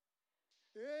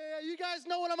you guys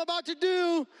know what I'm about to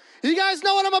do. You guys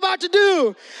know what I'm about to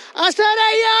do. I said,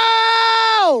 hey,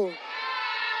 yo!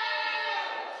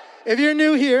 If you're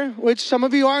new here, which some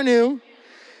of you are new,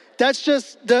 that's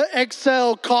just the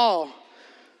Excel call.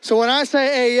 So when I say,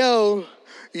 hey, yo,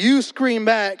 you scream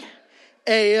back,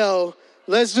 hey, yo.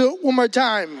 Let's do it one more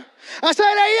time. I said,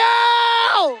 hey,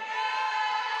 yo!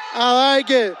 I like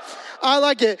it. I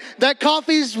like it. That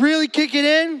coffee's really kicking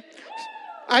in.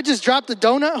 I just dropped the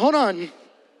donut. Hold on.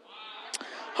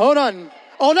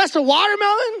 Oh, that's a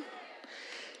watermelon?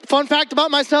 Fun fact about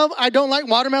myself, I don't like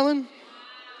watermelon.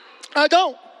 I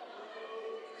don't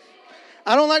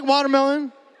like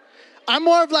watermelon. I'm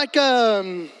more of like,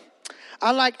 I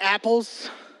like apples.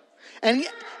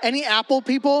 Any apple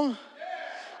people?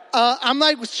 I'm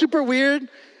like super weird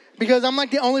because I'm like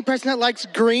the only person that likes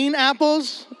green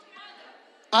apples.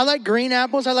 I like green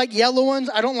apples. I like yellow ones.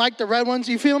 I don't like the red ones.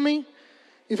 You feel me?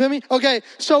 Okay,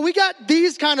 so we got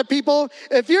these kind of people.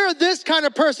 If you're this kind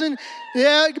of person,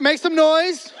 yeah, make some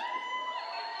noise.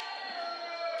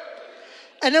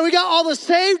 And then we got all the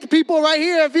saved people right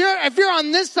here. If you're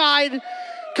on this side,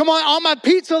 come on, all my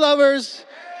pizza lovers.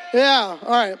 Yeah, all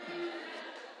right.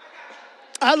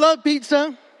 I love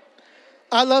pizza.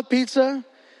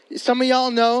 Some of y'all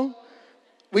know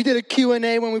we did a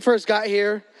Q&A when we first got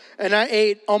here, and I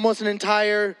ate almost an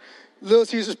entire Little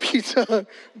Caesars pizza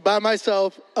by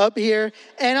myself up here,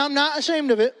 and I'm not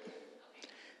ashamed of it.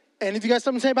 And if you got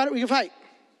something to say about it, we can fight.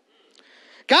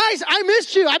 Guys, I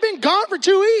missed you. I've been gone for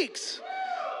 2 weeks.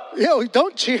 Yo,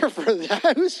 don't cheer for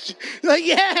that. Like,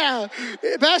 yeah.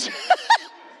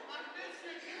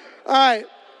 All right.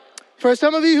 For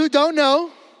some of you who don't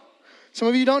know,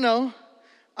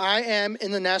 I am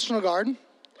in the National Guard.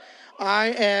 I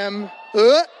am,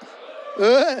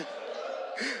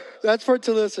 that's for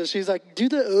Talissa. She's like, do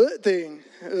the thing.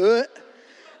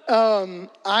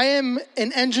 I am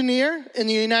an engineer in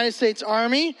the United States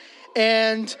Army.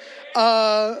 And,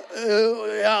 yeah,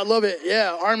 I love it.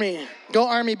 Yeah, Army. Go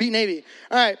Army, beat Navy.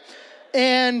 All right.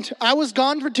 And I was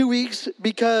gone for 2 weeks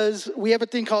because we have a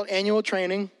thing called annual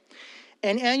training.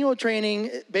 And annual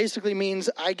training basically means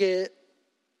I get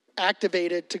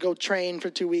activated to go train for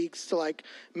 2 weeks to like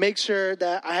make sure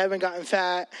that I haven't gotten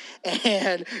fat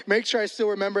and make sure I still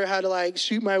remember how to like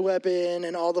shoot my weapon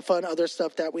and all the fun other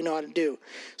stuff that we know how to do.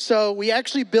 So we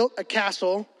actually built a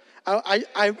castle.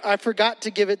 I forgot to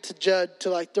give it to Judd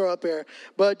to like throw up here,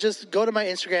 but just go to my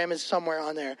Instagram, it's somewhere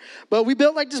on there. But we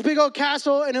built like this big old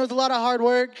castle and it was a lot of hard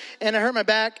work and I hurt my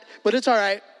back, but it's all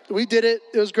right. We did it.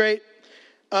 It was great.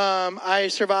 I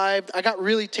survived. I got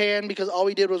really tan because all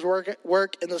we did was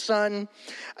work in the sun.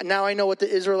 And now I know what the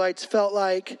Israelites felt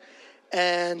like.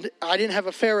 And I didn't have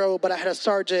a pharaoh, but I had a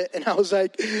sergeant. And I was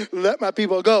like, let my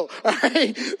people go. All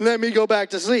right, let me go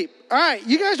back to sleep. All right,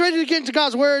 you guys ready to get into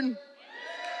God's word?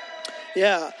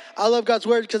 Yeah, I love God's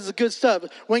word because it's good stuff.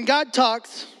 When God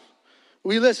talks,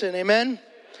 we listen, amen?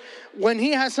 When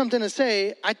he has something to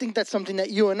say, I think that's something that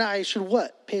you and I should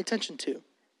what? Pay attention to.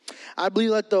 I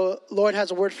believe that the Lord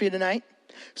has a word for you tonight,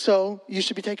 so you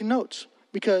should be taking notes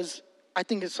because I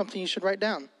think it's something you should write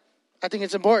down. I think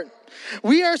it's important.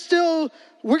 We're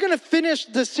going to finish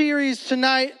the series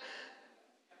tonight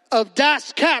of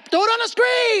Das Cap. Throw it on the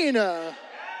screen.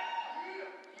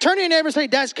 Turn to your neighbor and say,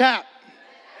 Das Cap.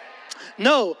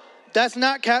 No, that's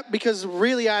not cap because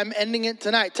really I'm ending it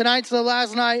tonight. Tonight's the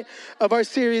last night of our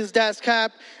series, Das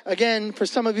Cap. Again, for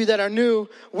some of you that are new,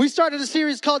 we started a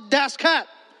series called Das Cap.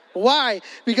 Why?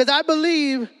 Because I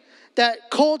believe that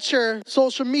culture,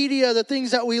 social media, the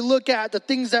things that we look at, the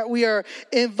things that we are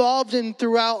involved in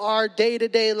throughout our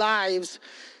day-to-day lives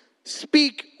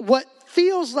speak what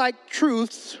feels like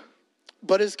truths,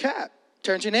 but is cap.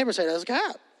 Turn to your neighbor and say, that's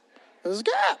cap. That's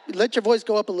cap. Let your voice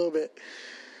go up a little bit.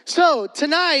 So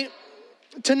tonight,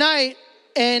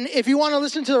 and if you want to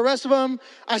listen to the rest of them,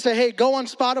 I say, hey, go on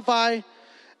Spotify,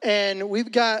 and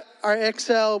we've got our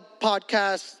Excel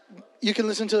podcast. You can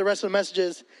listen to the rest of the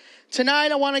messages.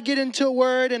 Tonight, I want to get into a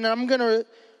word, and I'm going to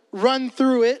run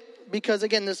through it because,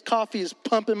 again, this coffee is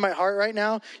pumping my heart right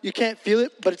now. You can't feel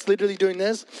it, but it's literally doing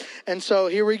this. And so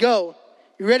here we go.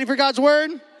 You ready for God's word?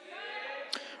 Yeah.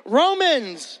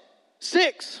 Romans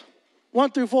 6,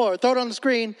 1 through 4. Throw it on the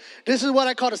screen. This is what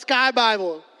I call the Sky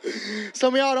Bible.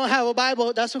 Some of y'all don't have a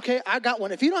Bible. That's okay. I got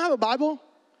one. If you don't have a Bible,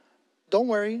 don't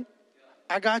worry.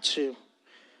 I got you.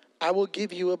 I will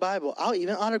give you a Bible. I'll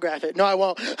even autograph it. No, I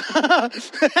won't. Can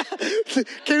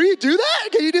you do that?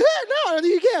 Can you do that? No, I don't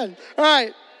think you can. All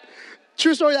right.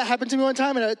 True story that happened to me one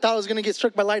time, and I thought I was going to get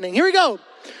struck by lightning. Here we go.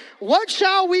 What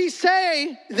shall we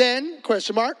say then?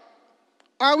 Question mark.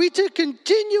 Are we to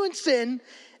continue in sin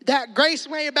that grace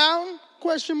may abound?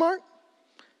 Question mark.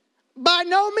 By by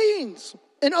no means.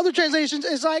 In other translations,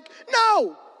 it's like,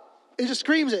 no. It just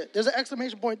screams it. There's an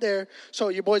exclamation point there, so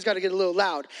your boy's got to get a little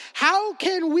loud. How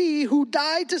can we who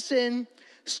died to sin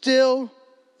still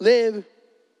live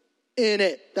in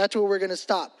it? That's where we're going to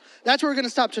stop. That's where we're going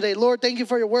to stop today. Lord, thank you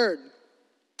for your word.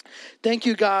 Thank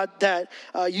you, God, that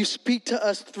you speak to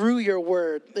us through your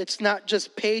word. It's not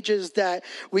just pages that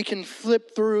we can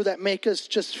flip through that make us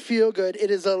just feel good.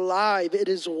 It is alive. It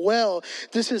is well.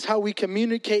 This is how we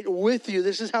communicate with you.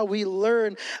 This is how we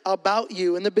learn about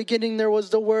you. In the beginning, there was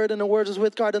the word, and the word was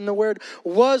with God, and the word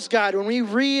was God. When we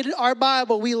read our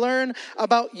Bible, we learn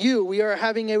about you. We are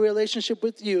having a relationship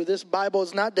with you. This Bible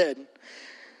is not dead.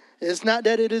 It's not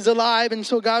dead. It is alive. And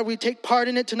so, God, we take part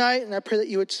in it tonight, and I pray that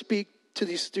you would speak to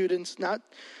these students, not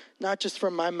just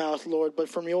from my mouth, Lord, but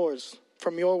from yours,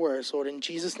 from your words, Lord, in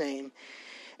Jesus' name.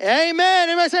 Amen.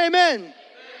 Everybody say amen. Amen.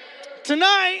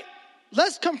 Tonight,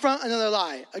 let's confront another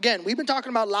lie. Again, we've been talking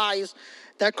about lies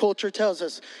that culture tells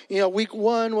us. Week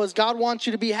 1 was God wants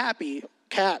you to be happy.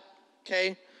 Cat,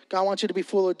 okay? God wants you to be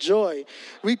full of joy.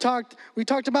 We talked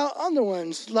about other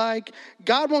ones, like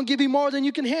God won't give you more than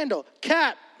you can handle.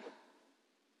 Cat.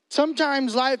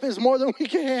 Sometimes life is more than we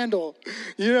can handle.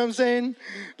 You know what I'm saying?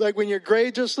 Like when your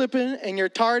grades are slipping and you're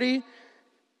tardy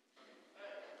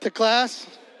to class.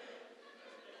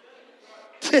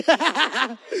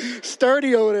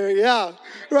 Sturdy over there, yeah.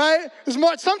 Right?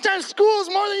 Sometimes school is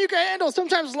more than you can handle.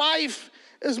 Sometimes life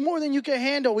is more than you can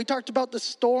handle. We talked about the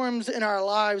storms in our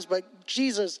lives, but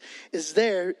Jesus is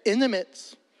there in the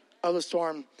midst of the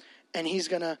storm, and he's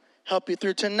going to help you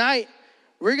through. Tonight,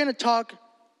 we're going to talk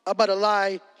about a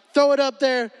lie. Throw it up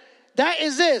there. That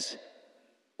is this.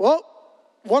 Well,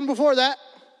 one before that.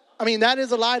 That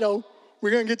is a lie, though.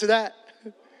 We're going to get to that.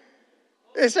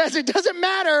 It says it doesn't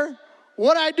matter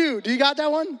what I do. Do you got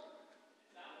that one?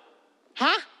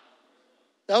 Huh?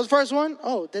 That was the first one?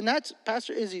 Oh, then that's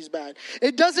Pastor Izzy's bad.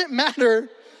 It doesn't matter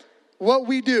what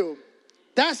we do.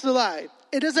 That's the lie.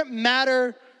 It doesn't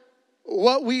matter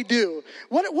what we do.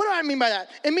 What do I mean by that?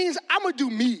 It means I'm going to do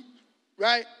me,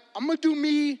 right? I'm going to do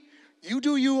me. You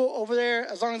do you over there,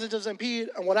 as long as it doesn't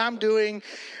impede on what I'm doing.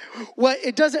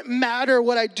 It doesn't matter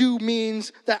what I do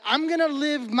means that I'm going to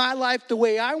live my life the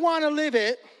way I want to live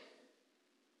it.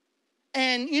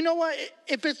 And you know what?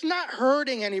 If it's not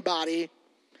hurting anybody,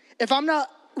 if I'm not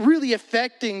really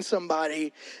affecting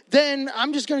somebody, then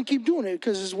I'm just going to keep doing it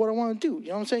because this is what I want to do. You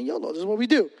know what I'm saying? YOLO, this is what we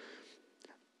do.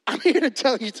 I'm here to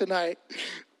tell you tonight,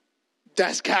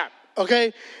 that's cap,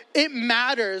 okay? It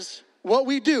matters what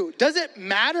we do. Does it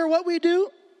matter what we do?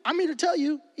 I'm here to tell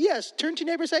you, yes. Turn to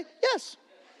your neighbor and say, yes.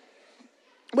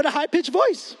 With a high-pitched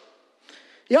voice.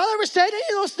 Y'all ever said any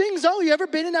of those things, though? You ever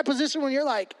been in that position when you're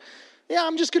like, yeah,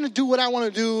 I'm just going to do what I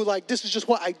want to do. Like, this is just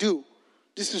what I do.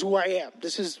 This is who I am.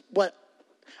 This is what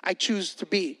I choose to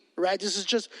be, right? This is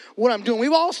just what I'm doing.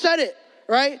 We've all said it,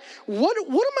 right? What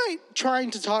am I trying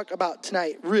to talk about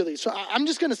tonight, really? So I'm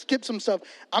just going to skip some stuff.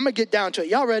 I'm going to get down to it.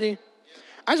 Y'all ready?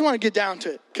 I just want to get down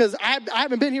to it because I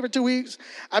haven't been here for 2 weeks.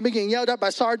 I've been getting yelled at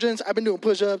by sergeants. I've been doing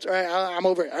push-ups. All right, I'm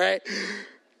over it, all right?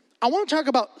 I want to talk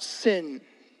about sin.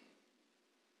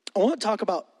 I want to talk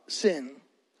about sin.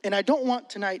 And I don't want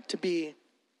tonight to be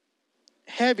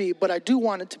heavy, but I do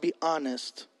want it to be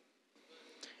honest.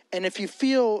 And if you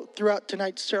feel throughout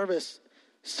tonight's service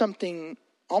something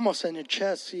almost in your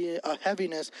chest, a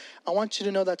heaviness, I want you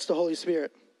to know that's the Holy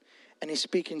Spirit. And he's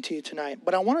speaking to you tonight.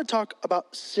 But I want to talk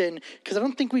about sin because I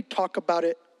don't think we talk about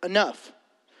it enough.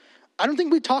 I don't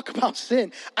think we talk about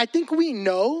sin. I think we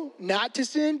know not to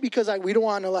sin because we don't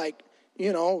want to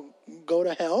go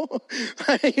to hell.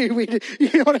 You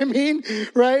know what I mean?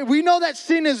 Right? We know that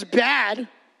sin is bad,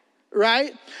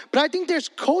 right? But I think there's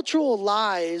cultural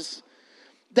lies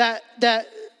that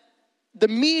the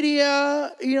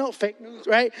media, fake news,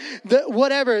 right?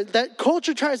 Whatever, that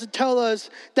culture tries to tell us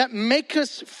that make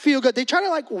us feel good. They try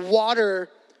to water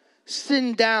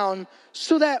sin down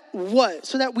so that what?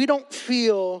 So that we don't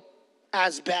feel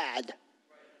as bad,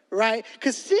 right?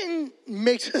 Because sin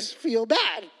makes us feel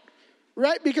bad,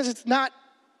 right? Because it's not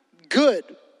good,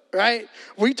 right?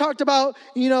 We talked about,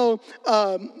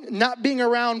 not being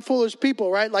around foolish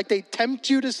people, right? Like they tempt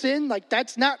you to sin, like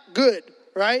that's not good.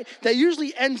 Right? That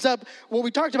usually ends up, what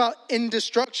we talked about, in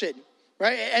destruction.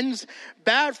 Right? It ends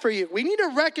bad for you. We need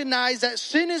to recognize that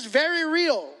sin is very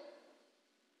real.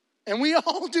 And we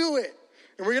all do it.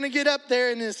 And we're going to get up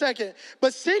there in a second.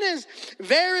 But sin is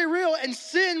very real. And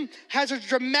sin has a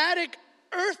dramatic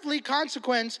earthly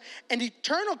consequence and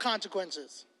eternal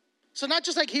consequences. So not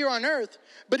just like here on earth,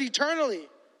 but eternally.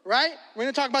 Right? We're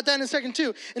going to talk about that in a second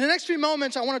too. In the next few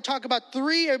moments, I want to talk about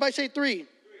everybody say three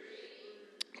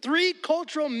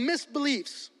cultural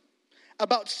misbeliefs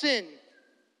about sin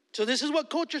So this is what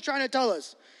culture's trying to tell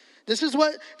us. This is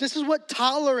what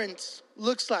tolerance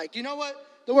looks like. You know what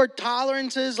the word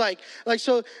tolerance is? Like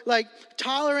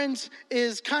tolerance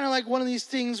is kind of like one of these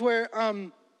things where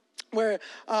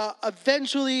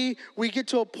eventually we get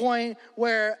to a point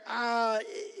where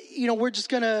we're just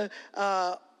gonna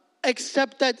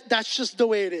accept that that's just the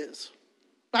way it is.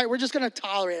 Right, we're just going to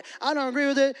tolerate it. I don't agree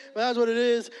with it, but that's what it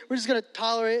is. We're just going to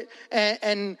tolerate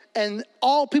it, and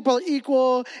all people are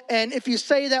equal, and if you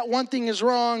say that one thing is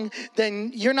wrong,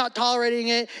 then you're not tolerating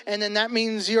it, and then that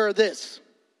means you're this,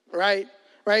 right?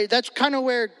 Right? That's kind of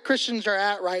where Christians are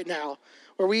at right now,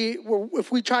 where if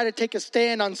we try to take a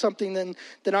stand on something,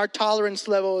 then our tolerance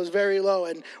level is very low,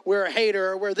 and we're a hater,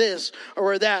 or we're this, or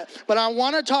we're that. But I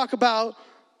want to talk about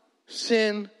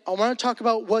sin. I want to talk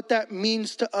about what that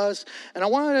means to us. And I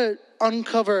want to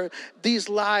uncover these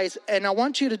lies. And I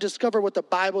want you to discover what the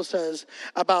Bible says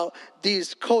about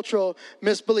these cultural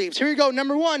misbeliefs. Here you go.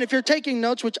 Number one, if you're taking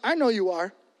notes, which I know you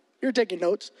are, you're taking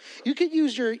notes. You could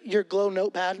use your glow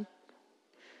notepad.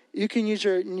 You can use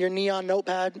your neon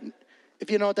notepad.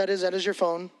 If you know what that is your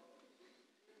phone.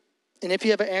 And if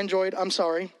you have an Android, I'm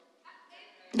sorry.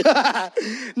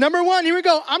 Number one, here we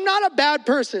go. I'm not a bad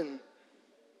person.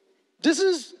 This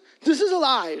is a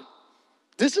lie.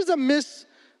 This is a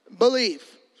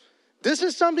misbelief. This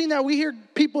is something that we hear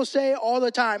people say all the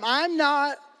time. I'm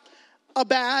not a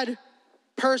bad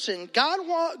person.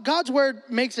 God's word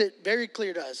makes it very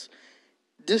clear to us.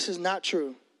 This is not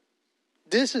true.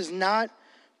 This is not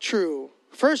true.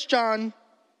 1 John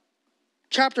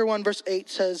chapter 1 verse 8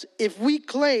 says, if we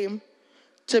claim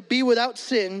to be without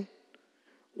sin,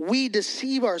 we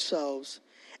deceive ourselves,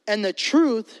 and the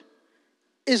truth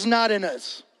is not in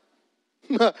us.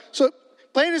 So,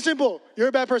 plain and simple, you're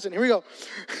a bad person. Here we go.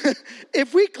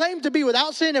 If we claim to be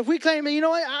without sin, if we claim, you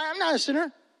know what, I'm not a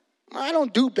sinner. I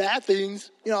don't do bad things.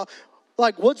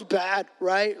 Like what's bad,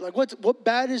 right? Like what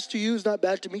bad is to you is not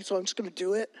bad to me, so I'm just going to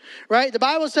do it, right? The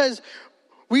Bible says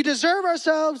we deceive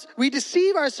ourselves,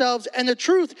 and the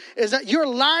truth is that you're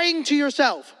lying to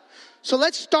yourself. So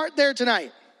let's start there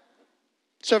tonight.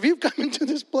 So if you've come into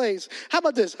this place, how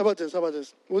about this?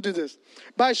 We'll do this.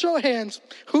 By show of hands,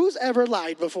 who's ever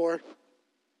lied before?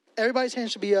 Everybody's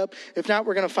hand should be up. If not,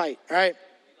 we're going to fight, all right?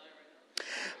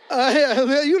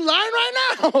 You lying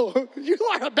right now. You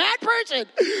are a bad person.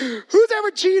 Who's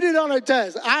ever cheated on a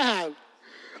test? I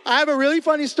have a really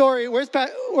funny story. Where's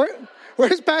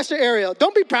Pastor Ariel?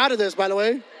 Don't be proud of this, by the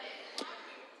way.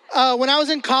 When I was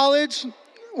in college,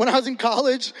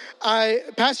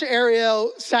 Pastor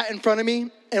Ariel sat in front of me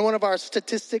in one of our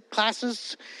statistic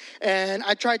classes, and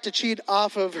I tried to cheat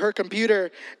off of her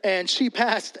computer, and she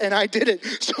passed, and I didn't.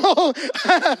 So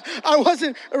I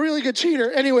wasn't a really good cheater.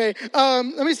 Anyway,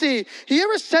 let me see. You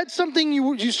ever said something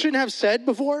you shouldn't have said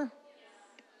before?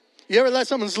 You ever let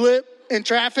someone slip in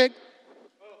traffic?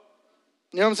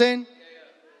 You know what I'm saying?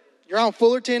 You're on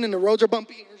Fullerton, and the roads are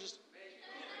bumpy.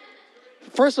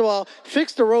 First of all,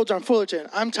 fix the roads on Fullerton.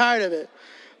 I'm tired of it.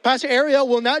 Pastor Ariel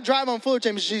will not drive on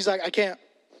Fullerton, but she's like, I can't.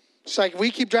 She's like,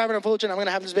 we keep driving on Fullerton, I'm going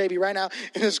to have this baby right now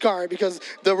in this car because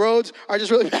the roads are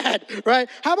just really bad, right?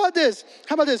 How about this?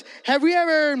 Have we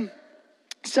ever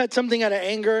said something out of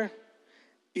anger?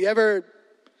 You ever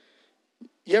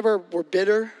were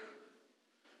bitter?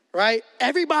 Right?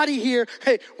 Everybody here,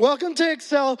 hey, welcome to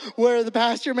Excel, where the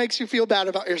pastor makes you feel bad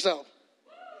about yourself.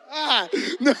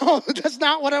 No, that's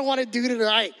not what I want to do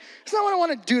tonight. It's not what I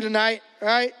want to do tonight,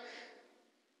 right?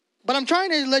 But I'm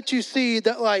trying to let you see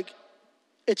that, like,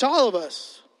 it's all of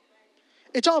us.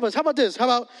 It's all of us. How about this?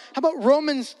 How about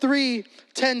Romans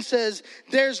 3:10 says,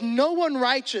 there's no one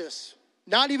righteous,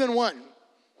 not even one.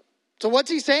 So what's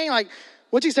he saying?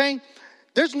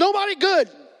 There's nobody good.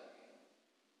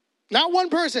 Not one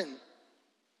person.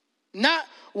 Not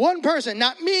one person.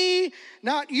 Not me,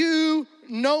 not you,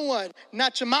 no one.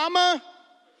 Not your mama.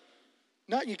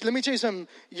 Not you. Let me tell you something.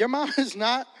 Your mama is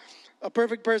not a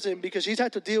perfect person because she's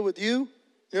had to deal with you.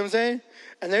 You know what I'm saying?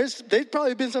 And there's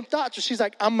probably been some thoughts where she's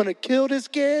like, I'm going to kill this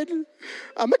kid.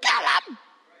 I'm going to kill him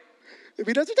if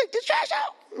he doesn't take this trash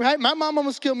out. Right? My mom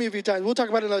almost killed me a few times. We'll talk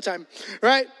about it another time.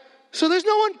 Right? So there's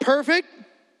no one perfect.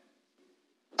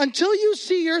 Until you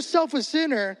see yourself a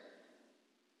sinner,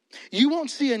 you won't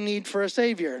see a need for a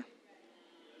savior.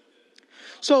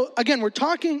 So again, we're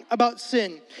talking about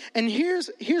sin. And here's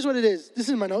what it is. This is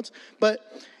in my notes. But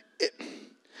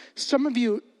some of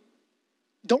you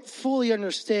don't fully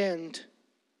understand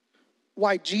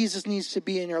why Jesus needs to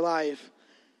be in your life.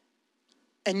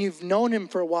 And you've known him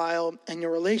for a while and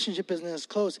your relationship isn't as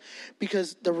close.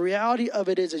 Because the reality of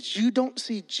it is you don't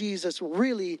see Jesus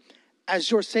really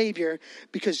as your savior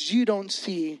because you don't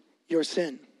see your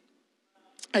sin.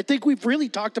 I think we've really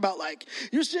talked about like,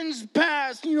 your sin's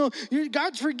past,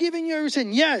 God's forgiving you your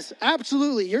sin. Yes,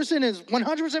 absolutely. Your sin is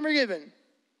 100% forgiven.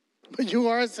 But you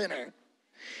are a sinner.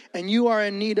 And you are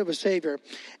in need of a Savior.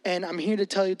 And I'm here to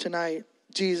tell you tonight,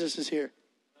 Jesus is here.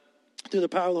 Through the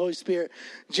power of the Holy Spirit.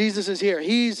 Jesus is here.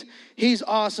 He's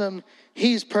awesome.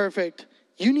 He's perfect.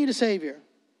 You need a Savior.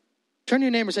 Turn to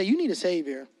your neighbor and say, you need a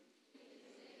Savior.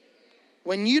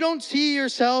 When you don't see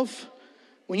yourself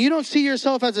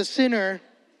as a sinner,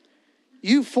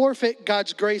 you forfeit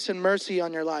God's grace and mercy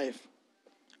on your life.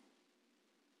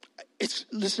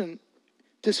 Listen,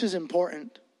 this is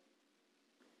important.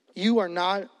 You are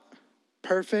not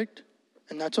perfect,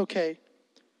 and that's okay.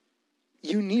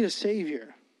 You need a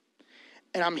Savior.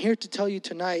 And I'm here to tell you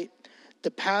tonight,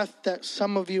 the path that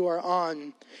some of you are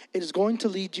on, it is going to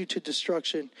lead you to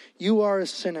destruction. You are a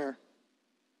sinner.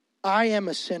 I am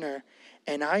a sinner,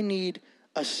 and I need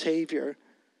a Savior.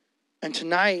 And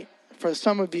tonight, for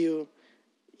some of you,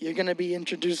 you're going to be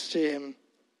introduced to him,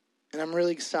 and I'm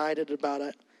really excited about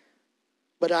it.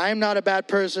 But I am not a bad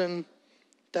person.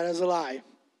 That is a lie.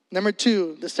 Number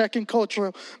 2, the second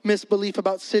cultural misbelief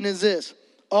about sin is this.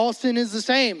 All sin is the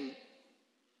same.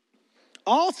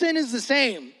 All sin is the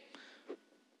same.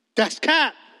 That's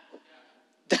cap.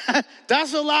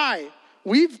 That's a lie.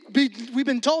 We've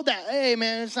been told that. Hey,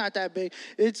 man, it's not that big.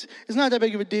 It's not that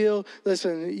big of a deal.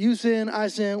 Listen, you sin, I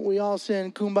sin, we all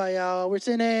sin. Kumbaya, we're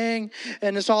sinning,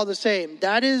 and it's all the same.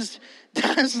 That's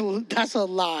a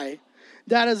lie.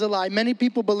 That is a lie. Many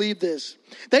people believe this.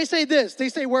 They say this. They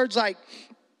say words like,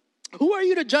 "Who are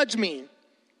you to judge me?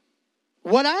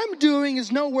 What I'm doing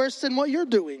is no worse than what you're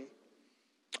doing.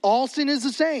 All sin is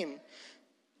the same."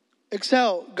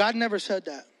 Excel, God never said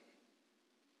that.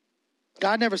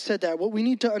 God never said that. What we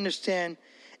need to understand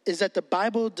is that the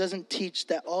Bible doesn't teach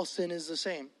that all sin is the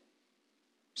same.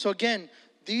 So again,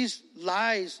 these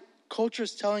lies, culture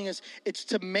is telling us, it's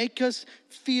to make us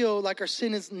feel like our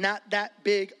sin is not that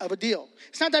big of a deal.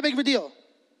 It's not that big of a deal,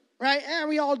 right?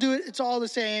 We all do it. It's all the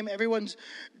same. Everyone's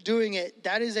doing it.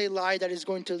 That is a lie that is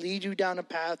going to lead you down a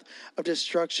path of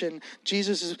destruction.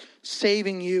 Jesus is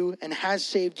saving you and has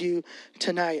saved you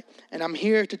tonight. And I'm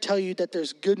here to tell you that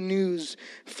there's good news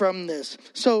from this.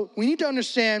 So we need to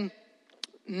understand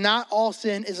not all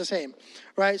sin is the same,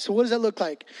 right? So what does that look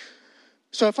like?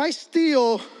 So if I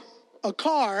steal a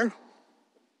car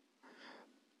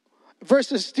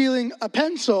versus stealing a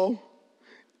pencil,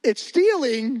 it's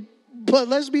stealing, but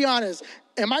let's be honest.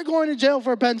 Am I going to jail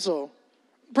for a pencil?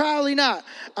 Probably not.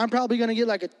 I'm probably going to get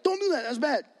like don't do that, that's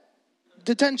bad.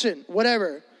 Detention,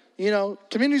 whatever,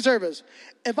 community service.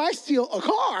 If I steal a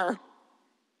car,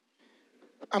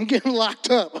 I'm getting locked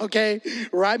up, okay?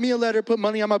 Write me a letter, put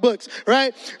money on my books,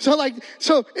 right? So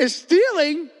it's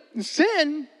stealing,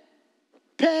 sin,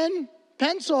 pen,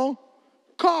 pencil,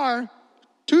 car,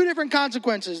 2 different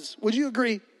consequences. Would you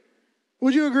agree?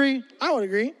 Would you agree? I would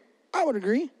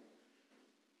agree.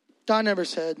 God never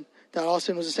said that all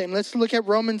sin was the same. Let's look at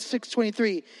Romans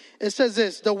 6:23. It says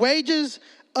this: the wages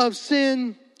of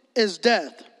sin is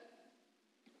death.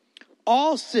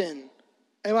 All sin.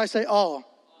 Everybody say all.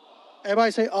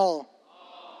 Everybody say all.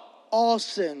 All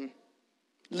sin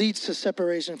leads to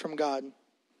separation from God.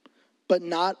 But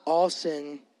not all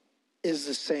sin is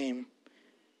the same.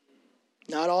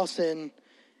 Not all sin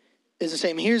is the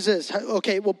same. Here's this.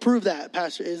 Okay, we'll prove that,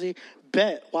 Pastor Izzy.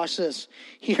 Bet. Watch this.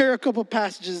 Here are a couple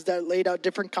passages that laid out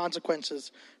different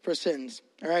consequences for sins.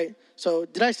 All right. So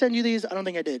did I send you these? I don't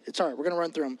think I did. It's all right. We're going to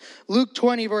run through them. Luke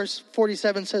 20 verse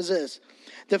 47 says this: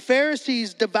 the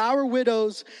Pharisees devour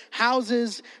widows'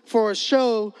 houses for a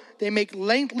show. They make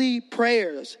lengthy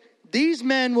prayers. These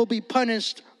men will be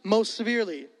punished most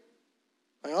severely.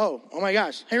 Oh my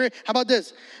gosh. Hey, how about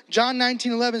this? John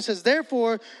 19:11 says,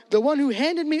 therefore, the one who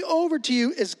handed me over to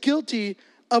you is guilty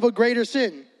of a greater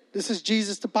sin. This is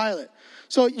Jesus to Pilate.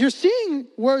 So you're seeing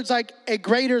words like a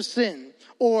greater sin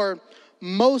or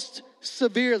most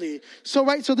severely. So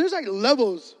there's like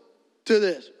levels to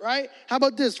this, right? How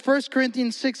about this? 1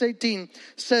 Corinthians 6:18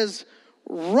 says,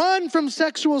 run from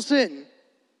sexual sin.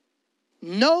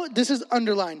 No, this is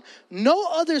underlined. No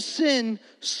other sin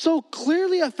so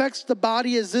clearly affects the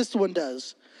body as this one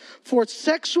does. For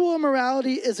sexual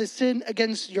immorality is a sin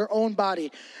against your own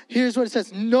body. Here's what it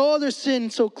says. No other sin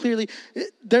so clearly.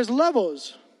 There's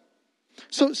levels.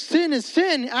 So sin is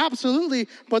sin, absolutely.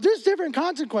 But there's different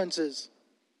consequences.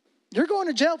 You're going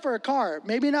to jail for a car.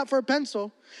 Maybe not for a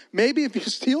pencil. Maybe if you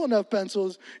steal enough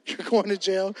pencils, you're going to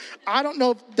jail. I don't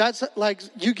know if that's like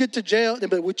you get to jail.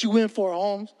 But what you in for,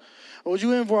 Holmes? What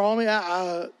you in for,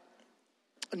 homie?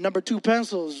 Number 2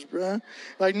 pencils, bro.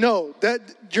 Like, no, that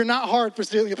you're not hard for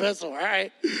stealing a pencil, all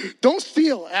right? Don't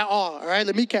steal at all, all right?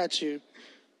 Let me catch you.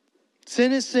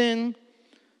 Sin is sin,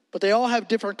 but they all have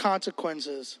different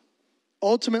consequences.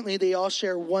 Ultimately, they all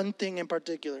share one thing in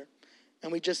particular.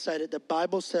 And we just said it. The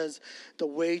Bible says the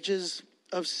wages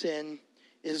of sin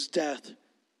is death,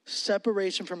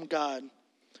 separation from God.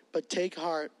 But take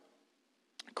heart,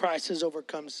 Christ has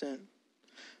overcome sin.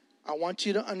 I want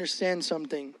you to understand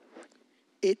something.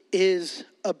 It is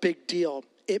a big deal.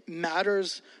 It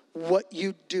matters what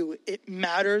you do. It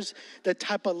matters the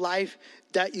type of life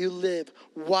that you live.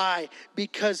 Why?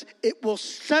 Because it will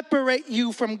separate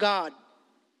you from God.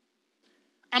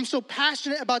 I'm so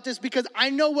passionate about this because I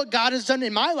know what God has done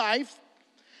in my life.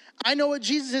 I know what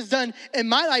Jesus has done in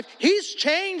my life. He's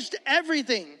changed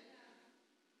everything.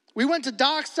 We went to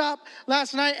Dock Stop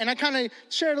last night, and I kind of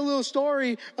shared a little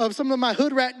story of some of my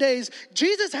hood rat days.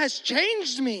 Jesus has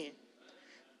changed me.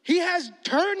 He has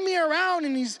turned me around,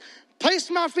 and he's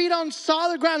placed my feet on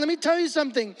solid ground. Let me tell you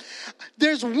something.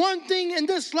 There's one thing in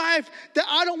this life that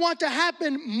I don't want to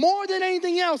happen more than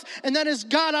anything else, and that is,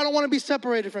 God, I don't want to be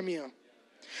separated from you.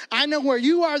 I know where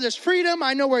you are, there's freedom.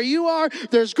 I know where you are,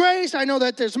 there's grace. I know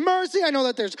that there's mercy. I know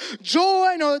that there's joy.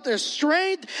 I know that there's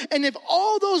strength. And if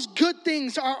all those good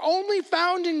things are only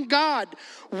found in God,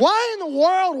 why in the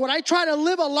world would I try to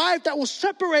live a life that will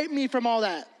separate me from all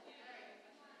that?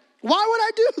 Why would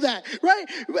I do that,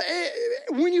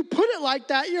 right? When you put it like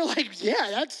that, you're like,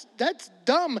 yeah, that's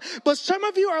dumb. But some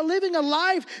of you are living a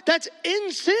life that's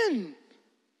in sin.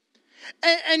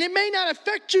 And it may not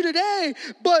affect you today,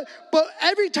 but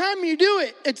every time you do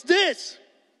it, it's this.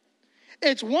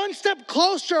 It's one step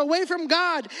closer away from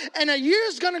God, and a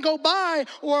year's going to go by,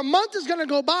 or a month is going to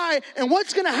go by, and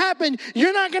what's going to happen?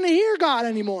 You're not going to hear God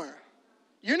anymore.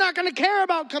 You're not going to care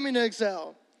about coming to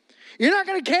Excel. You're not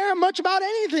going to care much about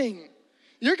anything.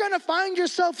 You're going to find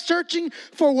yourself searching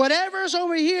for whatever's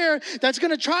over here that's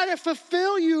going to try to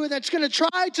fulfill you, that's going to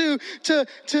try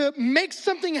to make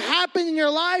something happen in your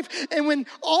life. And when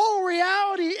all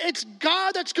reality, it's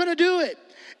God that's going to do it.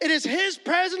 It is his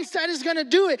presence that is going to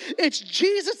do it. It's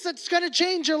Jesus that's going to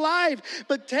change your life.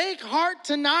 But take heart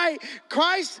tonight.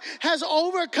 Christ has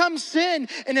overcome sin.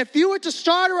 And if you were to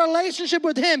start a relationship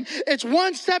with him, it's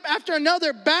one step after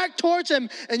another back towards him,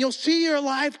 and you'll see your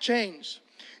life change.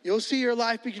 You'll see your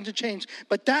life begin to change.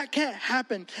 But that can't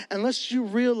happen unless you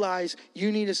realize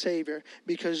you need a Savior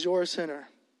because you're a sinner.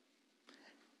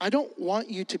 I don't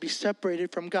want you to be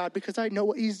separated from God because I know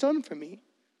what he's done for me.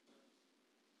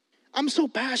 I'm so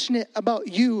passionate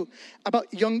about you,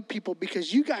 about young people,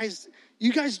 because you guys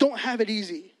don't have it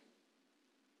easy.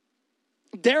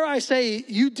 Dare I say,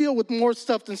 you deal with more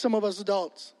stuff than some of us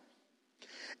adults.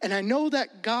 And I know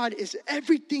that God is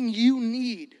everything you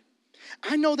need.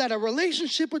 I know that a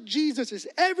relationship with Jesus is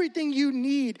everything you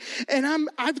need. And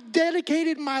I've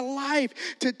dedicated my life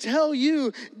to tell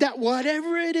you that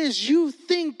whatever it is you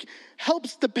think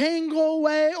helps the pain go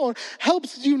away or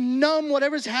helps you numb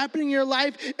whatever's happening in your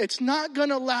life, it's not going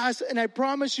to last. And I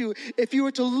promise you, if you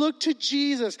were to look to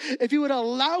Jesus, if you would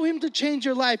allow him to change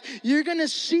your life, you're going to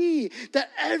see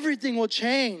that everything will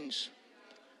change.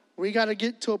 We got to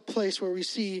get to a place where we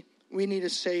see we need a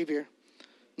Savior.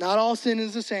 Not all sin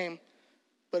is the same,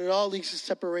 but it all leads to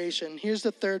separation. Here's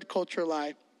the third culture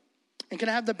lie. And can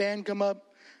I have the band come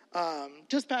up?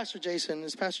 Just Pastor Jason.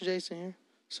 Is Pastor Jason here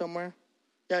somewhere?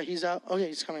 Yeah, he's out. Okay,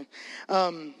 he's coming.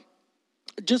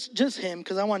 Just him,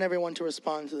 because I want everyone to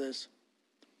respond to this.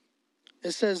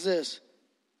 It says this: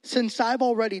 since I've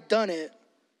already done it,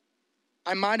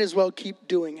 I might as well keep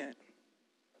doing it.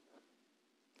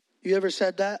 You ever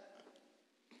said that?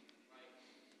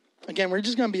 Again, we're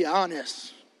just going to be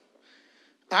honest.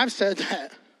 I've said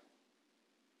that.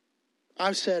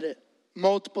 I've said it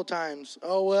multiple times.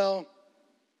 Oh, well,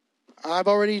 I've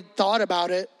already thought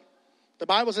about it. The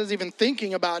Bible says even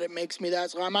thinking about it makes me that,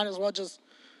 so I might as well just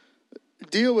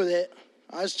deal with it.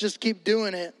 Let's just keep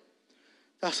doing it.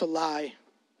 That's a lie.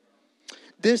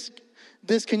 This,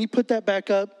 can you put that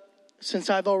back up? Since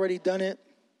I've already done it,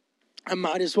 I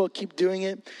might as well keep doing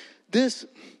it. This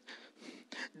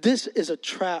is a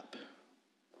trap.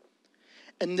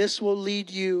 And this will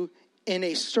lead you in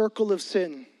a circle of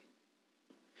sin.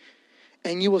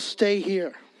 And you will stay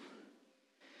here.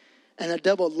 And the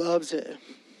devil loves it.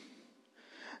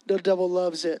 The devil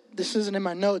loves it. This isn't in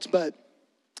my notes, but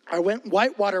I went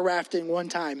whitewater rafting one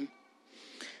time.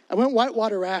 I went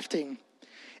whitewater rafting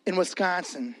in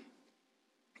Wisconsin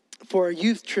for a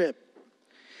youth trip.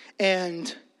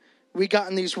 And we got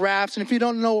in these rafts. And if you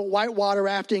don't know what whitewater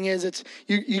rafting is, it's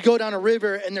you go down a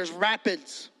river and there's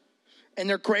rapids. And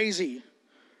they're crazy.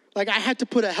 Like, I had to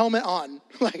put a helmet on.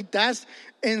 Like, that's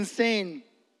insane.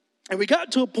 And we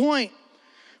got to a point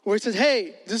where it says,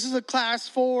 hey, this is a class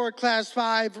 4, class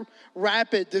 5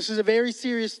 rapid. This is a very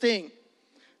serious thing.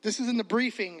 This is in the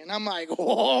briefing, and I'm like,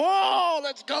 whoa,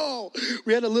 let's go.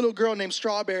 We had a little girl named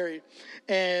Strawberry,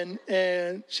 and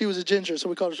she was a ginger, so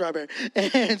we called her Strawberry.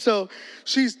 And so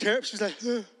she's terrible. She's like,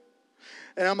 ugh.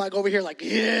 And I'm like over here like,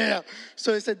 yeah.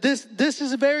 So he said, this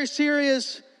is a very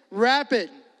serious rapid.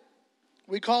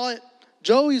 We call it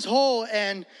Joey's Hole,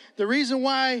 and the reason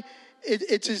why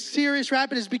it's a serious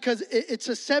rapid is because it's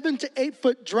a 7 to 8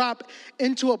 foot drop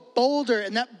into a boulder,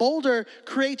 and that boulder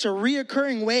creates a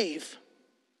reoccurring wave.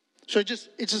 So it's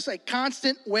just a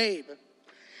constant wave.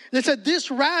 They said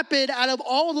this rapid, out of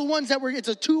all the ones that were, it's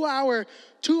a 2 hour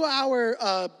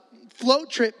float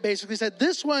trip. Basically, said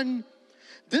this one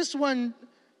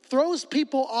throws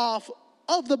people off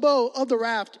of the boat, of the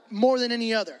raft, more than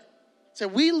any other. So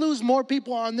we lose more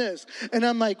people on this. And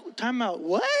I'm like, time out,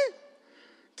 what?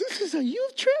 This is a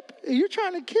youth trip? You're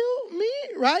trying to kill me,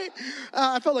 right?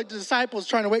 I felt like the disciples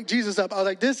trying to wake Jesus up. I was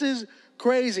like, this is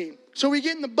crazy. So we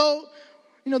get in the boat.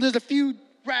 There's a few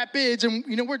rapids, and,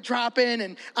 we're dropping,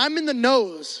 and I'm in the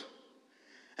nose.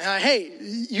 And I'm like, hey,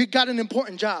 you got an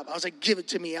important job. I was like, give it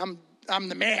to me. I'm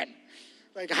the man.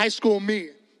 Like high school me.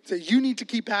 So you need to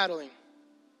keep paddling.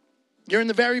 You're in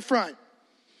the very front.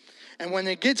 And when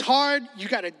it gets hard, you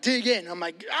got to dig in. I'm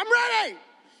like, I'm ready.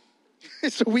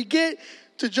 So we get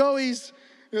to Joey's,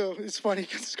 it's funny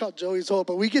because it's called Joey's Hole,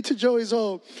 but we get to Joey's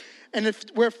Hole, and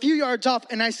we're a few yards off,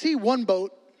 and I see one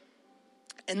boat,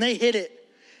 and they hit it,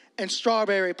 and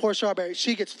poor Strawberry,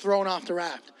 she gets thrown off the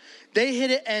raft. They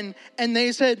hit it, and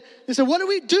they said, what do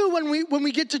we do when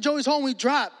we get to Joey's Hole and we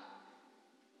drop?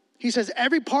 He says,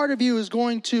 every part of you is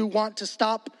going to want to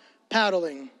stop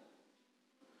paddling,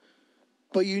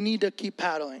 but you need to keep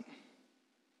paddling.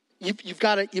 You've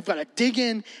got to dig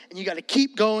in, and you got to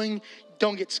keep going.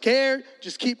 Don't get scared.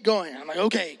 Just keep going. I'm like,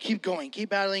 okay, keep going.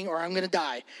 Keep paddling, or I'm going to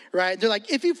die, right? They're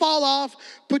like, if you fall off,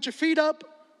 put your feet up,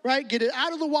 right? Get it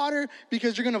out of the water,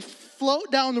 because you're going to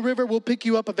float down the river. We'll pick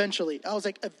you up eventually. I was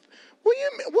like,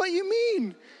 what do you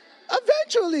mean?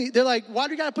 Eventually. They're like, why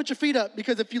do you got to put your feet up?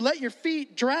 Because if you let your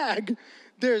feet drag,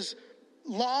 there's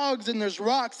logs and there's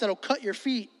rocks that'll cut your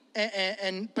feet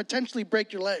and potentially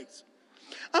break your legs.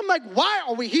 I'm like, why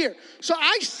are we here? So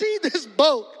I see this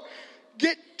boat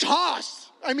get tossed.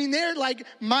 I mean, they're like,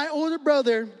 my older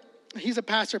brother, he's a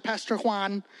pastor, Pastor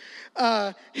Juan.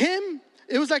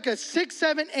 It was like a 6,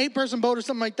 7, 8 person boat or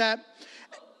something like that.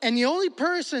 And the only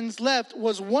persons left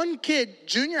was one kid,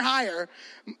 junior higher,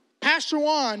 Pastor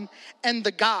Juan, and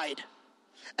the guide.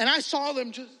 And I saw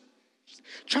them just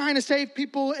trying to save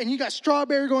people, and you got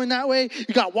Strawberry going that way,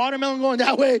 you got Watermelon going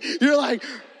that way. You're like,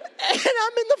 and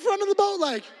I'm in the front of the boat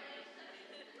like.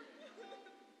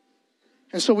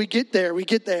 And so we get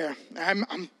there.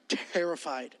 I'm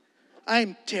terrified.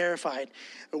 I'm terrified.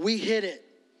 We hit it.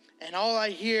 And all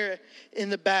I hear in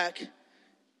the back,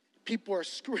 people are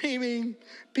screaming,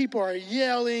 people are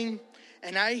yelling,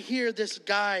 and I hear this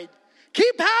guide,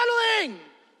 keep paddling!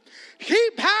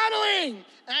 Keep paddling!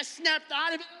 And I snapped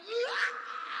out of it.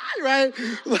 Right?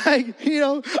 Like,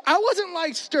 I wasn't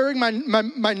like stirring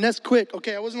my nest quick,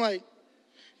 okay? I wasn't like,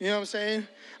 you know what I'm saying?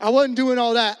 I wasn't doing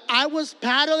all that. I was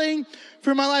paddling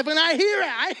for my life, and I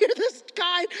hear this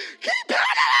guy, keep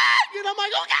paddling! And I'm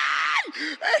like, okay!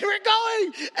 And we're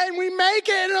going, and we make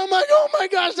it, and I'm like, oh my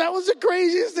gosh, that was the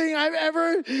craziest thing I've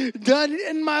ever done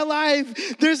in my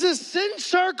life. There's this sin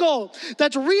circle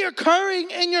that's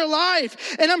reoccurring in your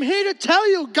life, and I'm here to tell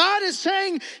you, God is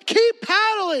saying, keep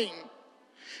paddling.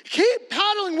 Keep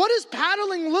paddling. What does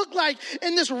paddling look like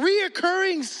in this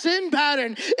reoccurring sin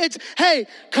pattern? It's, hey,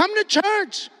 come to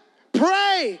church,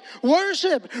 pray,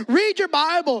 worship, read your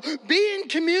Bible, be in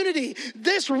community.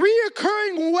 This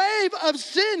reoccurring wave of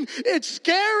sin, it's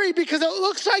scary because it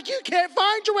looks like you can't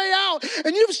find your way out.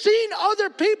 And you've seen other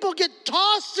people get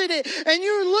tossed in it. And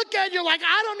you look at it, you're like,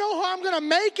 I don't know how I'm going to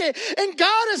make it. And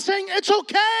God is saying, it's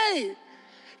okay.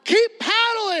 Keep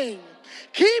paddling.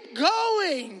 Keep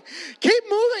going. Keep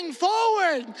moving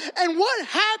forward. And what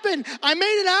happened? I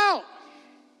made it out.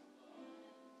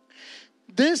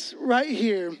 This right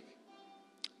here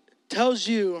tells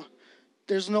you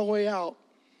there's no way out.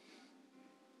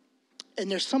 And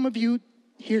there's some of you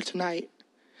here tonight,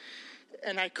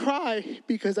 and I cry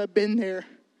because I've been there,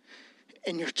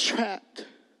 and you're trapped.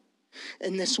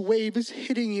 And this wave is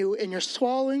hitting you, and you're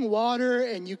swallowing water,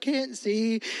 and you can't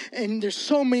see, and there's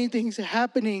so many things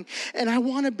happening. And I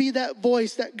want to be that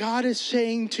voice that God is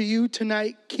saying to you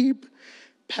tonight, keep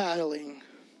paddling.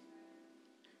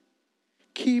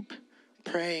 Keep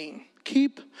praying.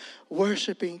 Keep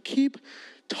worshiping. Keep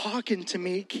talking to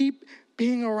me. Keep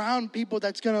being around people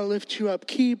that's going to lift you up.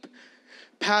 Keep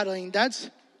paddling. That's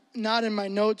not in my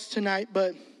notes tonight,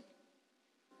 but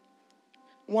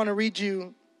I want to read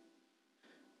you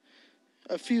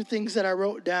a few things that I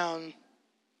wrote down.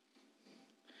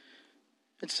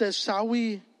 It says, shall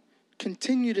we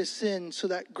continue to sin so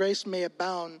that grace may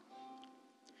abound?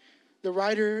 The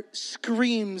writer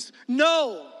screams,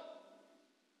 no.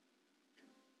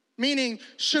 Meaning,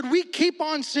 should we keep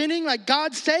on sinning like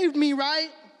God saved me, right?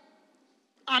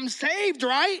 I'm saved,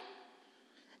 right?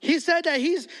 He said that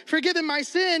he's forgiven my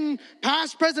sin,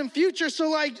 past, present, future. So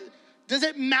like, does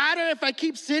it matter if I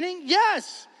keep sinning?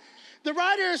 Yes. The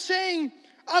writer is saying,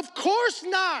 of course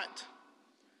not.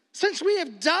 Since we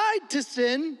have died to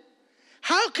sin,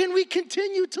 how can we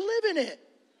continue to live in it?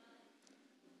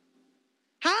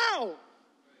 How?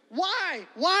 Why?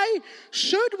 Why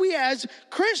should we as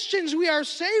Christians, we are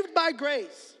saved by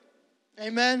grace.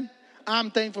 Amen. I'm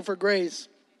thankful for grace.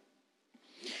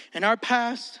 And our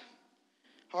past,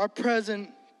 our present,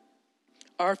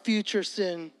 our future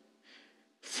sin,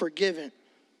 forgiven.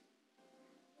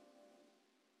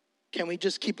 Can we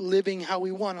just keep living how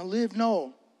we want to live?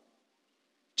 No.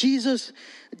 Jesus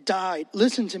died.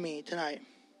 Listen to me tonight.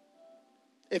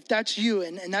 If that's you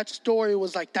and that story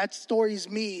was like, that story's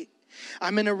me,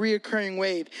 I'm in a reoccurring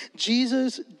wave.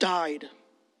 Jesus died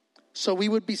so we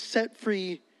would be set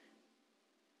free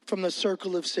from the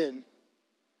circle of sin.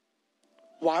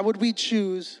 Why would we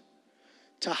choose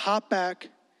to hop back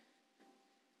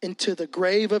into the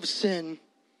grave of sin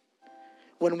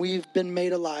when we've been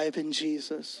made alive in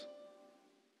Jesus?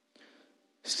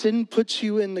 Sin puts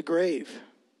you in the grave.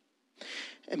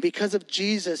 And because of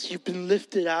Jesus, you've been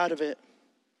lifted out of it.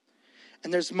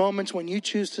 And there's moments when you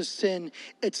choose to sin,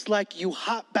 it's like you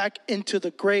hop back into the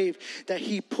grave that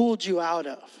he pulled you out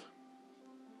of.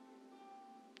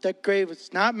 That grave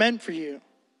is not meant for you.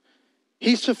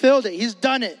 He's fulfilled it. He's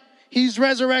done it. He's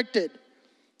resurrected.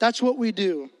 That's what we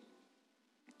do.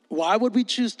 Why would we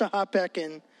choose to hop back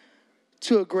in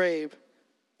to a grave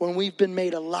when we've been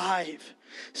made alive?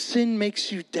 Sin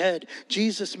makes you dead.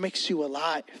 Jesus makes you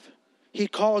alive. He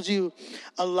calls you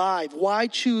alive. Why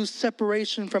choose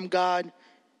separation from God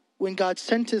when God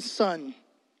sent his son,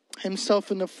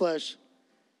 himself in the flesh,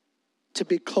 to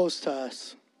be close to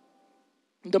us?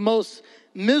 The most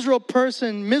miserable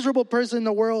person in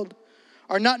the world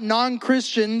are not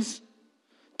non-Christians.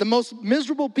 The most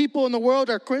miserable people in the world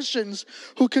are Christians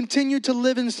who continue to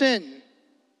live in sin.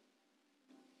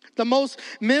 The most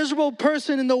miserable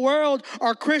person in the world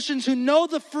are Christians who know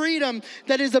the freedom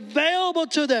that is available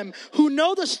to them, who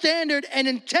know the standard and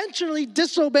intentionally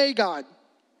disobey God.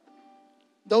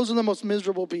 Those are the most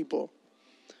miserable people.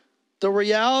 The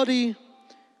reality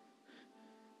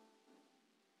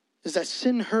is that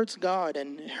sin hurts God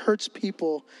and it hurts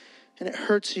people and it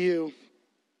hurts you.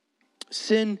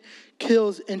 Sin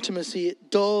kills intimacy. It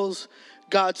dulls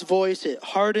God's voice. It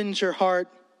hardens your heart.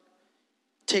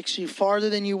 Takes you farther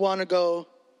than you want to go,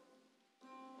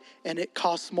 and it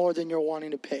costs more than you're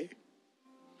wanting to pay.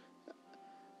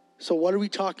 So what are we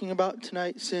talking about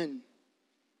tonight? Sin.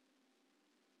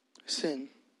 Sin.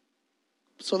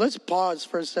 So let's pause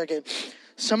for a second.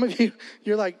 Some of you,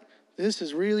 you're like, this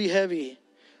is really heavy.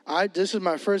 This is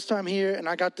my first time here, and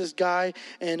I got this guy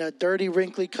in a dirty,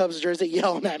 wrinkly Cubs jersey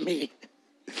yelling at me.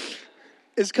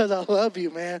 It's because I love you,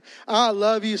 man. I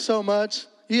love you so much.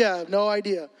 You have no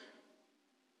idea.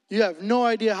 You have no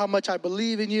idea how much I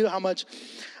believe in you, how much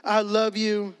I love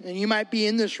you. And you might be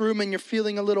in this room and you're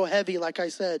feeling a little heavy, like I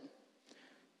said.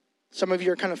 Some of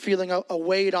you are kind of feeling a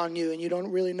weight on you and you don't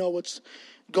really know what's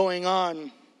going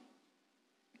on.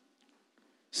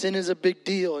 Sin is a big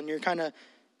deal and you're kind of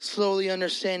slowly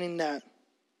understanding that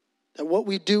what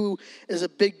we do is a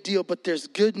big deal. But there's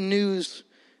good news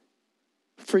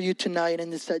for you tonight,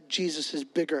 and it's that Jesus is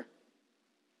bigger.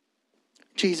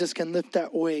 Jesus can lift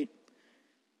that weight.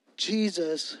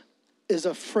 Jesus is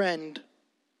a friend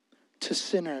to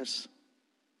sinners.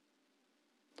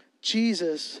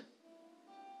 Jesus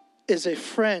is a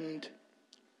friend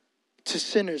to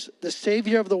sinners. The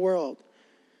Savior of the world.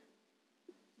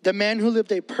 The man who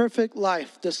lived a perfect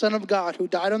life. The Son of God who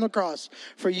died on the cross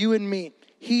for you and me.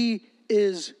 He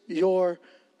is your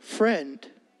friend.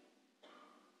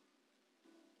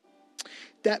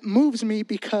 That moves me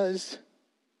because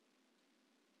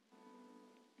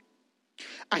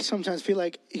I sometimes feel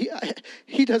like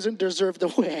he doesn't deserve the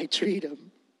way I treat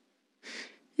him.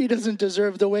 He doesn't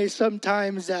deserve the way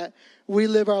sometimes that we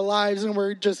live our lives and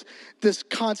we're just this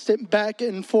constant back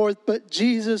and forth. But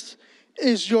Jesus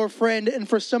is your friend. And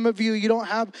for some of you, you don't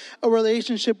have a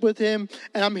relationship with him.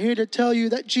 And I'm here to tell you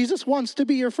that Jesus wants to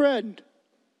be your friend.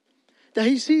 That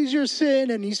he sees your sin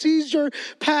and he sees your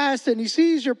past and he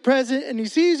sees your present and he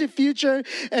sees your future.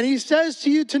 And he says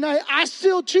to you tonight, I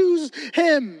still choose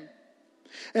him.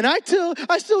 And I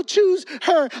still choose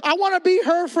her. I want to be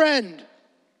her friend.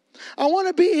 I want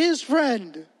to be his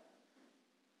friend.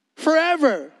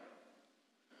 Forever.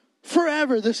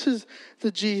 Forever. This is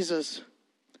the Jesus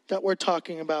that we're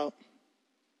talking about.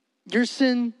 Your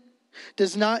sin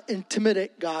does not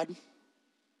intimidate God.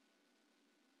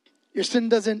 Your sin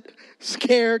doesn't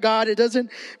scare God. It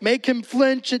doesn't make him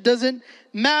flinch. It doesn't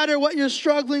matter what you're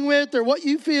struggling with or what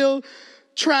you feel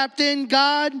trapped in.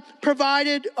 God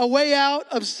provided a way out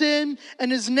of sin, and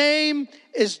his name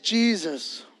is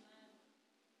Jesus.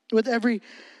 With every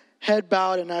head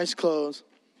bowed and eyes closed.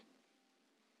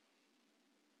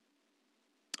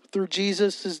 Through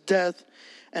Jesus' death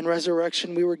and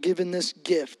resurrection, we were given this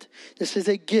gift. This is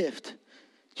a gift.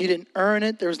 You didn't earn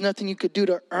it. There was nothing you could do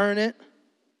to earn it.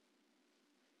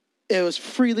 It was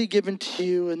freely given to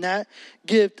you, and that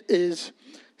gift is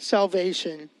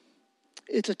salvation.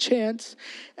 It's a chance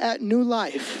at new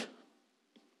life.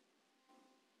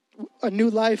 A new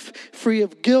life free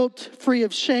of guilt, free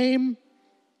of shame.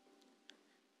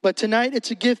 But tonight,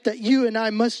 it's a gift that you and I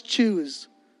must choose.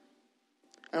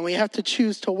 And we have to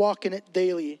choose to walk in it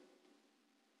daily.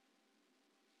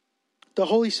 The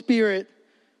Holy Spirit,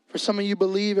 for some of you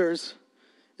believers,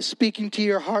 is speaking to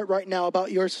your heart right now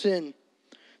about your sin.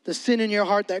 The sin in your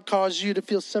heart that caused you to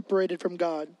feel separated from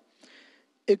God.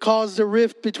 It caused a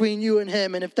rift between you and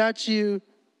him. And if that's you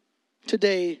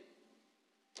today,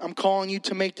 I'm calling you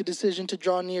to make the decision to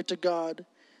draw near to God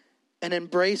and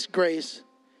embrace grace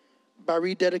by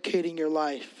rededicating your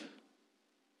life.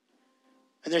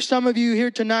 And there's some of you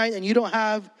here tonight and you don't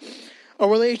have a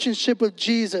relationship with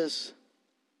Jesus.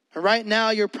 And right now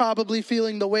you're probably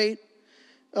feeling the weight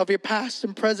of your past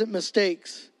and present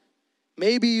mistakes.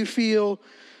 Maybe you feel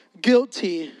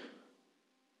guilty.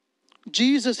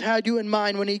 Jesus had you in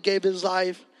mind when he gave his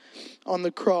life on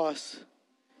the cross.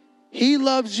 He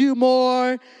loves you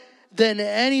more than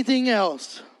anything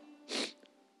else.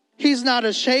 He's not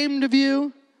ashamed of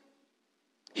you.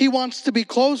 He wants to be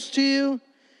close to you.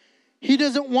 He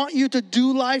doesn't want you to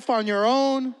do life on your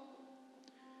own.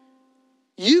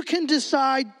 You can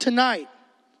decide tonight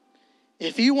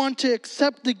if you want to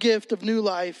accept the gift of new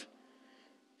life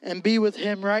and be with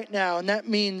him right now. And that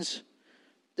means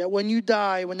that when you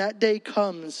die, when that day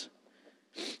comes,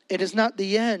 it is not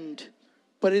the end,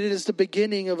 but it is the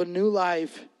beginning of a new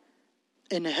life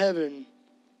in heaven,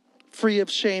 free of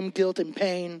shame, guilt, and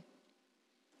pain,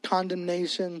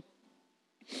 condemnation.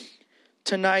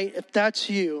 Tonight, if that's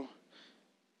you,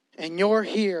 and you're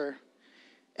here,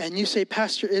 and you say,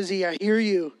 Pastor Izzy, I hear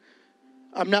you.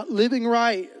 I'm not living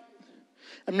right.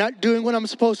 I'm not doing what I'm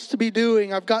supposed to be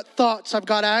doing. I've got thoughts, I've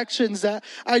got actions that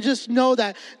I just know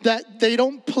that they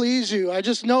don't please you. I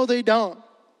just know they don't.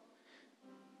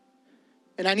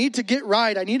 And I need to get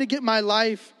right. I need to get my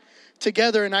life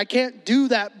together, and I can't do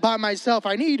that by myself.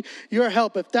 I need your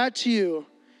help. If that's you,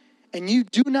 and you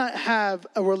do not have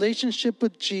a relationship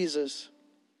with Jesus,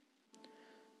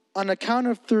 on a count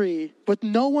of 3, with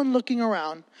no one looking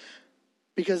around,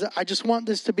 because I just want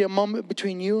this to be a moment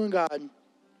between you and God.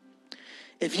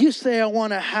 If you say, I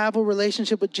want to have a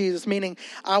relationship with Jesus, meaning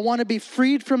I want to be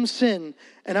freed from sin,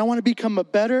 and I want to become a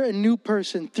better and new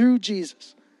person through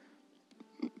Jesus,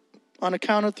 on a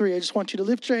count of 3, I just want you to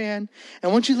lift your hand.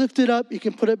 And once you lift it up, you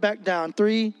can put it back down.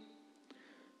 3,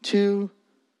 2,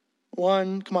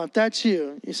 1. Come on, if that's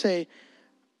you, you say,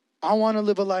 I want to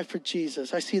live a life for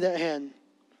Jesus. I see that hand.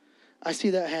 I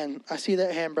see that hand. I see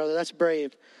that hand, brother. That's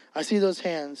brave. I see those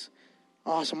hands.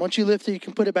 Awesome. Once you lift it, you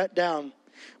can put it back down.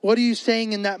 What are you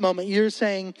saying in that moment? You're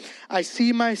saying, I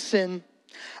see my sin.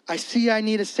 I see I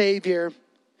need a Savior.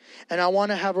 And I want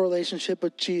to have a relationship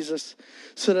with Jesus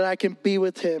so that I can be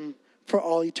with him for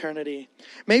all eternity.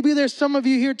 Maybe there's some of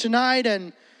you here tonight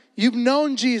and you've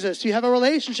known Jesus. You have a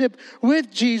relationship with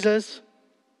Jesus.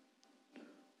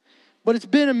 But it's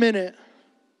been a minute.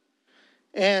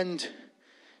 And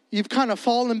you've kind of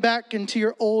fallen back into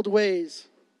your old ways.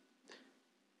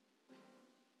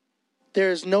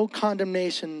 There is no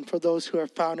condemnation for those who are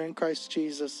found in Christ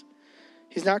Jesus.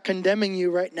 He's not condemning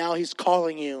you right now. He's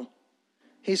calling you.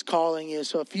 He's calling you.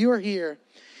 So if you're here,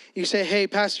 you say, hey,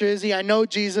 Pastor Izzy, I know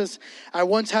Jesus. I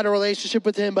once had a relationship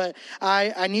with him, but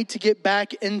I need to get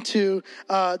back into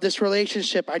this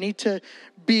relationship. I need to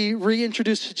be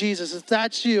reintroduced to Jesus. If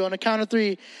that's you, on a count of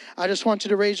 3, I just want you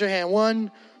to raise your hand.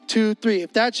 1, 2, 3.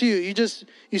 If that's you,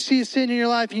 you see a sin in your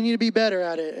life, you need to be better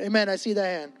at it. Amen. I see that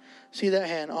hand. See that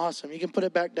hand. Awesome. You can put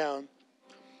it back down.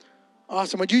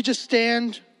 Awesome. Would you just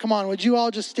stand? Come on. Would you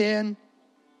all just stand?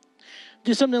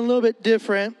 Do something a little bit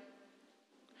different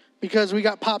because we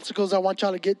got popsicles I want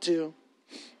y'all to get to.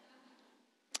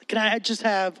 Can I just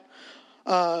have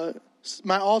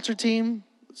my altar team,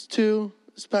 2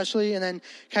 especially, and then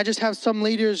can I just have some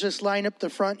leaders just line up the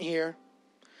front here?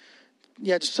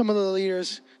 just some of the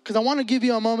leaders, because I want to give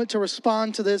you a moment to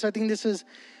respond to this. I think this is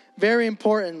very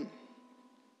important.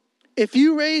 If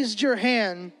you raised your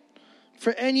hand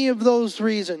for any of those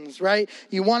reasons, right?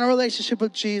 You want a relationship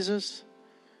with Jesus.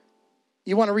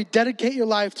 You want to rededicate your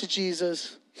life to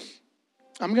Jesus.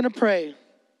 I'm going to pray.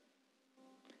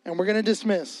 And we're going to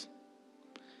dismiss.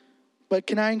 But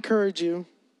can I encourage you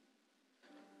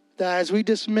that as we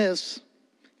dismiss,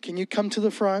 can you come to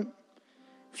the front?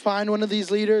 Find one of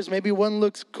these leaders. Maybe one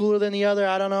looks cooler than the other.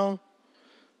 I don't know.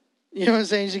 You know what I'm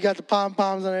saying? She got the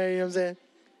pom-poms on there. You know what I'm saying?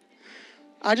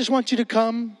 I just want you to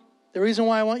come. The reason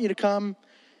why I want you to come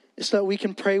is so that we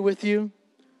can pray with you.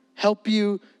 Help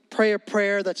you pray a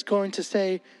prayer that's going to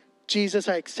say, Jesus,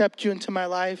 I accept you into my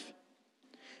life.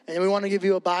 And we want to give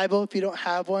you a Bible if you don't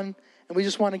have one. And we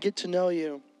just want to get to know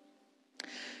you.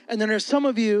 And then there's some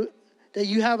of you that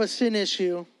you have a sin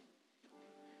issue.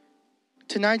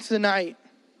 Tonight's the night.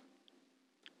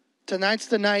 Tonight's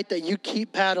the night that you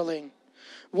keep paddling.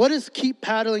 What does keep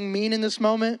paddling mean in this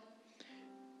moment?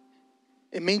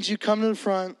 It means you come to the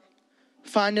front,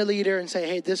 find a leader and say,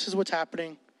 hey, this is what's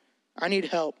happening. I need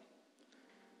help.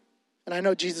 And I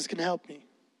know Jesus can help me.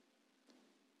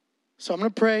 So I'm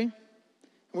going to pray.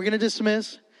 We're going to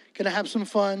dismiss. Going to have some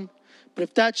fun. But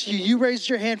if that's you, you raised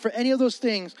your hand for any of those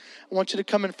things, I want you to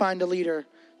come and find a leader.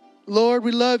 Lord,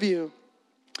 we love you.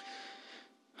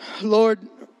 Lord,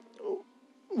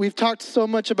 we've talked so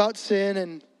much about sin,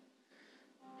 and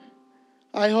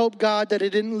I hope, God, that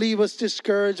it didn't leave us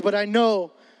discouraged, but I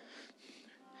know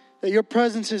that your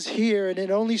presence is here, and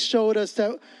it only showed us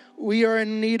that we are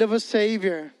in need of a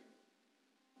Savior.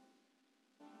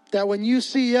 That when you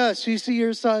see us, you see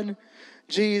your Son,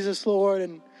 Jesus, Lord.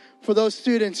 And for those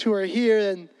students who are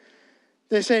here and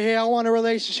they say, hey, I want a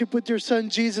relationship with your Son,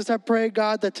 Jesus, I pray,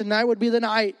 God, that tonight would be the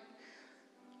night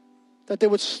that they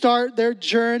would start their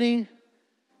journey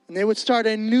and they would start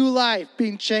a new life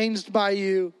being changed by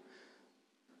you.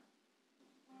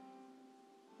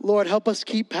 Lord, help us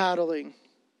keep paddling.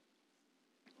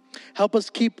 Help us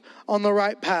keep on the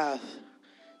right path.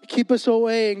 Keep us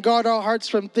away and guard our hearts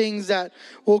from things that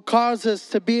will cause us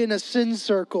to be in a sin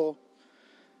circle.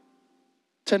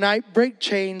 Tonight, break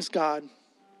chains, God.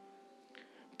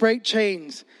 Break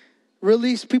chains.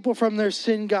 Release people from their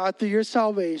sin, God, through your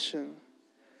salvation.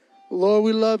 Lord,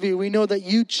 we love you. We know that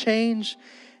you change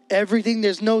everything.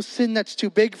 There's no sin that's too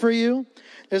big for you.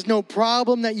 There's no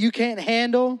problem that you can't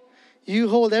handle. You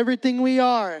hold everything we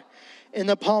are in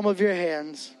the palm of your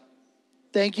hands.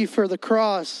 Thank you for the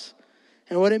cross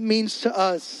and what it means to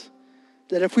us.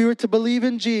 That if we were to believe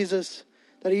in Jesus,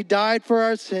 that he died for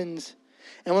our sins,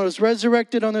 and was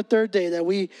resurrected on the third day, that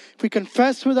if we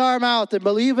confess with our mouth and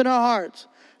believe in our hearts,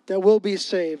 that we'll be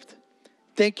saved.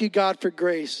 Thank you, God, for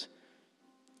grace.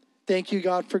 Thank you,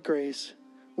 God, for grace.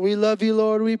 We love you,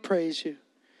 Lord. We praise you.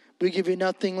 We give you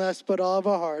nothing less but all of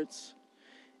our hearts.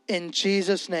 In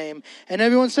Jesus' name. And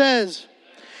everyone says,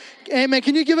 amen.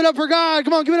 Can you give it up for God?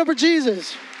 Come on, give it up for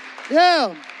Jesus.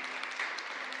 Yeah.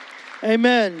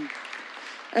 Amen.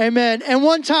 Amen. And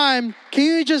one time, can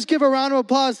you just give a round of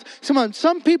applause? Come on,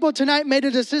 some people tonight made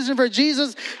a decision for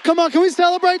Jesus. Come on, can we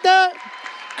celebrate that?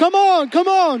 Come on, come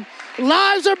on.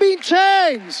 Lives are being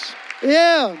changed.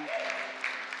 Yeah.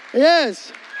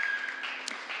 Yes.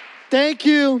 Thank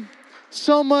you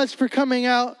so much for coming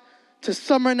out to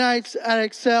Summer Nights at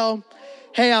Excel.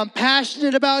 Hey, I'm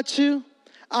passionate about you.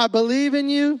 I believe in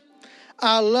you.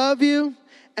 I love you.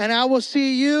 And I will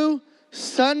see you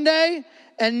Sunday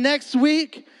and next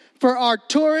week for our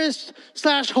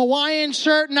tourist/Hawaiian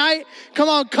shirt night. Come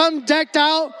on, come decked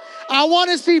out. I want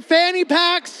to see fanny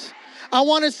packs. I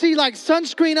want to see like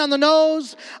sunscreen on the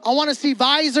nose. I want to see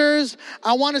visors.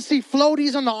 I want to see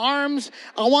floaties on the arms.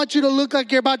 I want you to look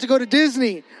like you're about to go to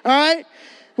Disney. All right?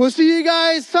 We'll see you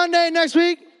guys Sunday next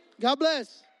week. God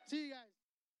bless. See you guys.